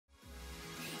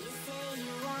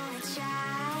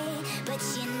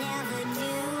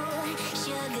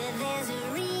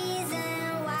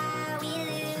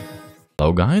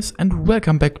Hello guys, and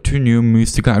welcome back to a new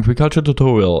mystical agriculture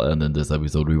tutorial. And in this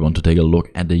episode we want to take a look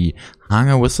at the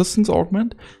Hunger Resistance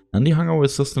Augment. And the Hunger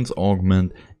Resistance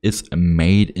Augment is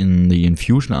made in the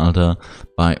infusion altar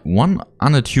by 1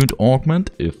 unattuned augment,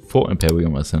 4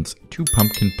 Imperium Essence, 2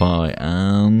 Pumpkin Pie,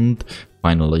 and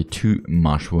finally 2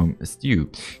 Mushroom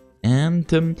Stew.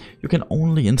 And you can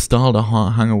only install the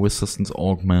Hunger Resistance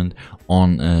Augment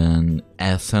on an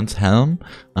Essence Helm.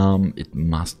 It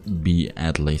must be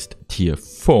at least tier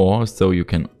 4, so you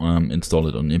can install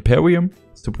it on Imperium,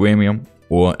 Supremium,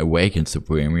 or Awakened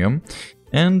Supremium.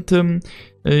 And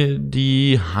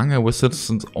the Hunger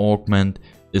Resistance Augment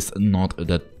is not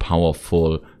that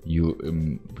powerful, you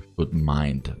should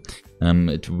mind.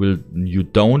 You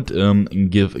don't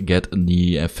get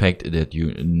the effect that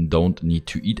you don't need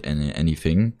to eat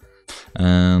anything.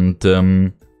 And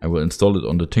I will install it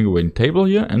on the tinkering table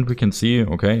here, and we can see,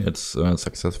 okay, it's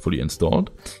successfully installed.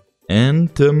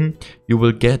 And you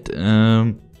will get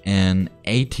an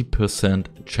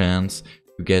 80% chance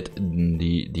to get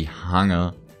the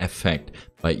hunger effect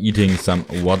by eating some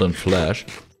rotten flesh.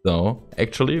 So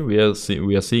actually we are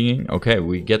seeing, okay,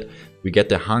 we get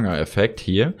the hunger effect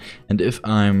here, and if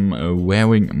I'm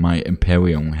wearing my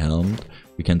Imperium helm,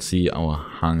 we can see our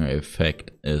hunger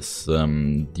effect is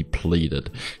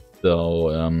depleted. So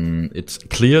it's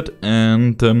cleared,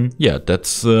 and yeah,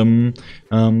 that's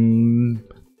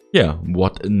yeah,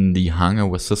 what the Hunger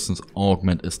Resistance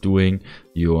Augment is doing.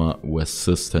 You are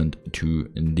resistant to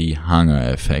the hunger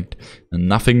effect and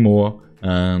nothing more.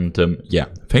 And yeah,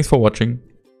 thanks for watching,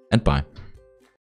 and bye.